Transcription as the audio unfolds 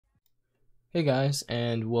Hey guys,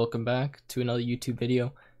 and welcome back to another YouTube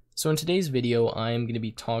video. So in today's video, I am going to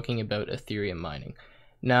be talking about Ethereum mining.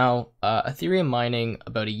 Now, Ethereum mining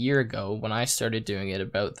about a year ago, when I started doing it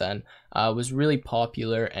about then, was really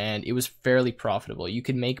popular and it was fairly profitable. You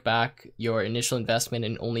could make back your initial investment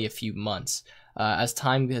in only a few months. As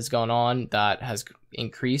time has gone on, that has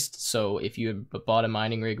increased. So if you bought a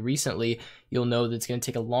mining rig recently, you'll know that it's going to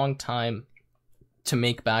take a long time to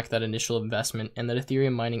make back that initial investment, and that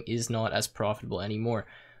Ethereum mining is not as profitable anymore.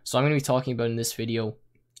 So I'm going to be talking about in this video,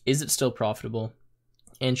 is it still profitable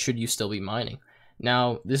and should you still be mining?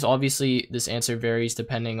 Now, this answer varies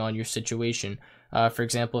depending on your situation. For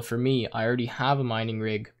example, for me, I already have a mining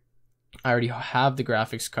rig. I already have the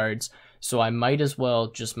graphics cards, so I might as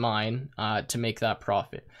well just mine to make that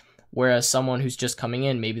profit. Whereas someone who's just coming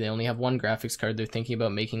in, maybe they only have one graphics card, they're thinking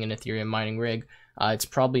about making an Ethereum mining rig, it's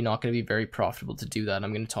probably not going to be very profitable to do that.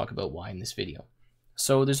 I'm going to talk about why in this video.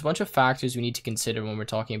 So there's a bunch of factors we need to consider when we're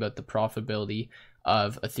talking about the profitability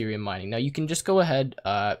of Ethereum mining. Now you can just go ahead,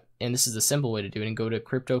 and this is the simple way to do it, and go to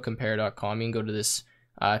cryptocompare.com and go to this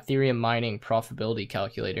Ethereum mining profitability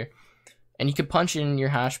calculator. And you can punch in your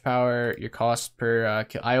hash power, your cost per,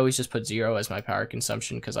 I always just put 0 as my power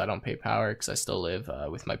consumption because I don't pay power because I still live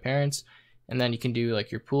with my parents. And then you can do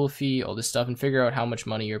like your pool fee, all this stuff, and figure out how much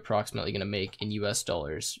money you're approximately going to make in US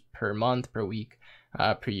dollars per month, per week,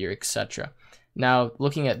 per year, etc. Now,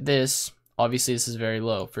 looking at this, obviously this is very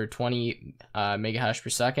low. For 20 mega hash per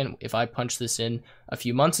second, if I punched this in a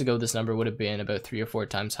few months ago, this number would have been about 3 or 4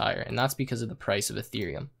 times higher. And that's because of the price of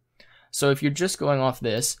Ethereum. So if you're just going off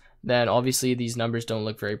this, then obviously these numbers don't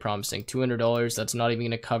look very promising. $200, that's not even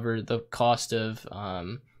going to cover the cost of,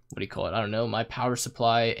 what do you call it? I don't know, my power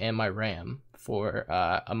supply and my RAM for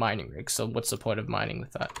a mining rig. So what's the point of mining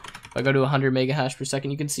with that? If I go to 100 mega hash per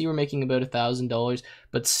second, you can see we're making about $1,000.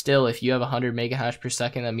 But still, if you have 100 mega hash per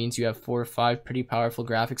second, that means you have 4 or 5 pretty powerful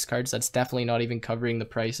graphics cards. That's definitely not even covering the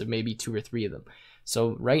price of maybe 2 or 3 of them.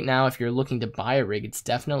 So right now, if you're looking to buy a rig, it's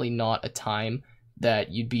definitely not a time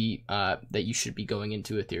that you should be going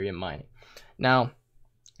into Ethereum mining. Now,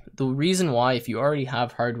 the reason why, if you already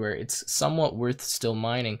have hardware, it's somewhat worth still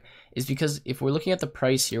mining is because if we're looking at the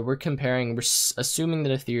price here, we're assuming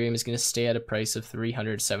that Ethereum is going to stay at a price of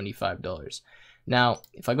 $375. Now,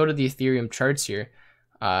 if I go to the Ethereum charts here,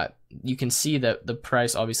 you can see that the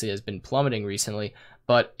price obviously has been plummeting recently,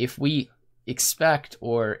 but if we expect,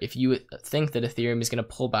 or if you think that Ethereum is going to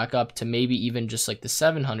pull back up to maybe even just like the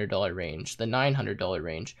 $700 range, the $900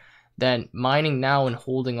 range, then mining now and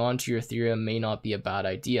holding on to your Ethereum may not be a bad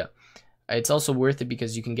idea. It's also worth it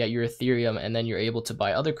because you can get your Ethereum and then you're able to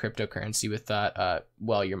buy other cryptocurrency with that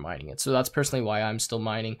while you're mining it. So that's personally why I'm still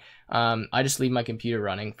mining. I just leave my computer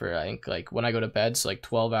running for, I think, like when I go to bed, so like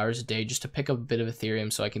 12 hours a day, just to pick up a bit of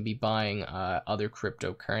Ethereum so I can be buying other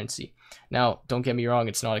cryptocurrency. Now, don't get me wrong,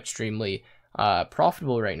 it's not extremely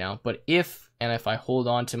profitable right now, but if I hold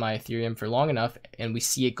on to my Ethereum for long enough and we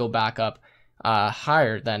see it go back up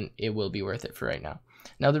higher, then it will be worth it for right now.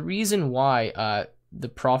 Now, the reason why the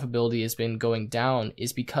profitability has been going down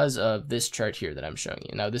is because of this chart here that I'm showing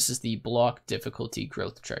you. Now, this is the block difficulty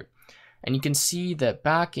growth chart. And you can see that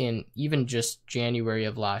back in even just January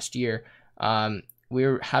of last year, we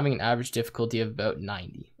were having an average difficulty of about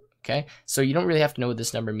 90. Okay, so you don't really have to know what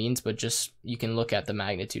this number means, but just you can look at the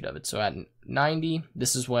magnitude of it. So at 90,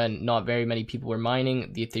 this is when not very many people were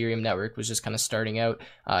mining. The Ethereum network was just kind of starting out,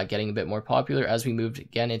 getting a bit more popular. As we moved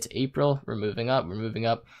again into April, we're moving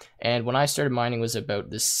up. And when I started mining was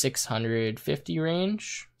about the 650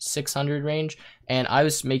 range, 600 range, and I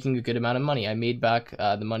was making a good amount of money. I made back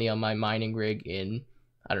the money on my mining rig in,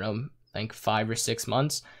 I don't know, I think 5 or 6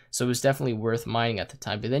 months. So it was definitely worth mining at the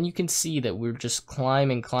time. But then you can see that we're just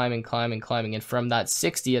climbing. And from that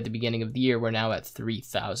 60 at the beginning of the year, we're now at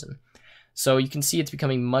 3,000. So you can see it's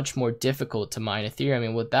becoming much more difficult to mine Ethereum.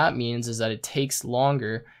 And what that means is that it takes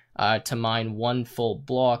longer to mine one full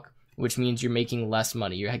block, which means you're making less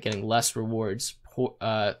money. You're getting less rewards for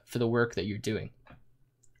the work that you're doing.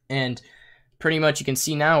 And pretty much you can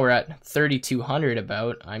see now we're at 3,200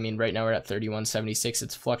 about. I mean, right now we're at 3,176.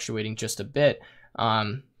 It's fluctuating just a bit.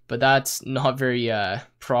 But that's not very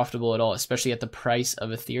profitable at all, especially at the price of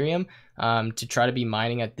Ethereum. To try to be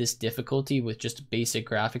mining at this difficulty with just basic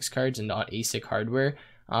graphics cards and not ASIC hardware,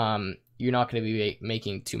 you're not going to be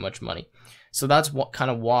making too much money. So that's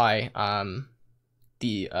kind of why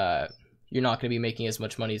you're not going to be making as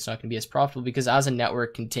much money. It's not going to be as profitable because as a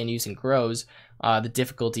network continues and grows, the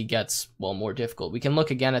difficulty gets, well, more difficult. We can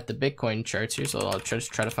look again at the Bitcoin charts here. So I'll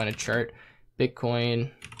try to find a chart.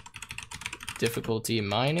 Bitcoin difficulty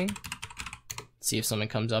mining. See if something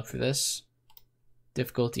comes up for this.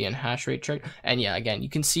 difficulty and hash rate chart. And yeah, again, you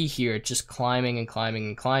can see here just climbing and climbing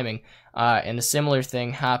and climbing. And a similar thing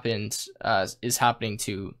is happening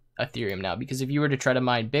to Ethereum now, because if you were to try to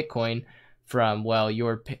mine Bitcoin from, well,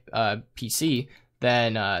 your PC,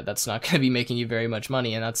 then that's not going to be making you very much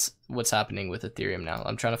money, and that's what's happening with Ethereum now.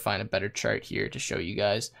 I'm trying to find a better chart here to show you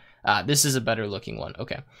guys. This is a better looking one.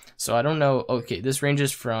 Okay, so I don't know. Okay, this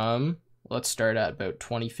ranges from, let's start at about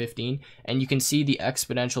 2015, and you can see the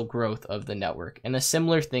exponential growth of the network. And a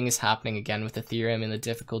similar thing is happening again with Ethereum in the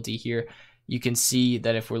difficulty here. You can see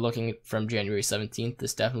that if we're looking from January 17th,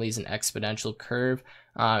 this definitely is an exponential curve,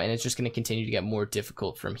 and it's just going to continue to get more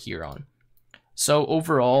difficult from here on. So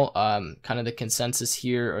overall, kind of the consensus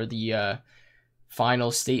here, or the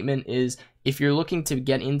final statement, is if you're looking to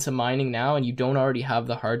get into mining now and you don't already have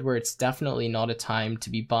the hardware, it's definitely not a time to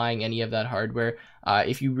be buying any of that hardware.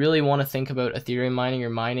 If you really want to think about Ethereum mining or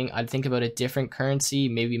mining, I'd think about a different currency,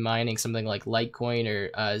 maybe mining something like Litecoin or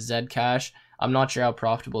Zcash. I'm not sure how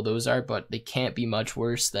profitable those are, but they can't be much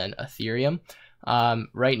worse than Ethereum.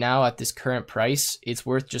 Right now at this current price, it's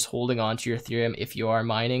worth just holding on to your Ethereum if you are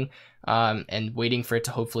mining, and waiting for it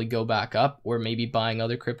to hopefully go back up, or maybe buying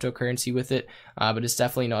other cryptocurrency with it. But it's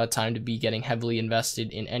definitely not a time to be getting heavily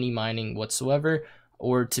invested in any mining whatsoever,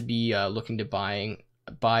 or to be looking to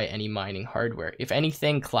buy any mining hardware. If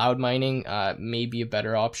anything, cloud mining may be a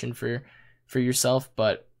better option for yourself,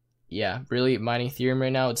 but yeah, really mining Ethereum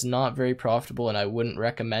right now, it's not very profitable, and I wouldn't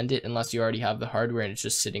recommend it unless you already have the hardware and it's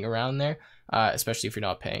just sitting around there, especially if you're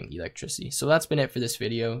not paying electricity. So that's been it for this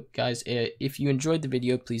video, guys. If you enjoyed the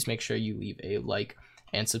video, please make sure you leave a like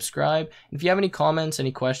and subscribe. And if you have any comments,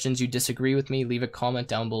 any questions, you disagree with me, leave a comment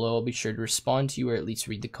down below. I'll be sure to respond to you, or at least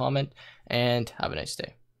read the comment, and have a nice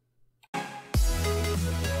day.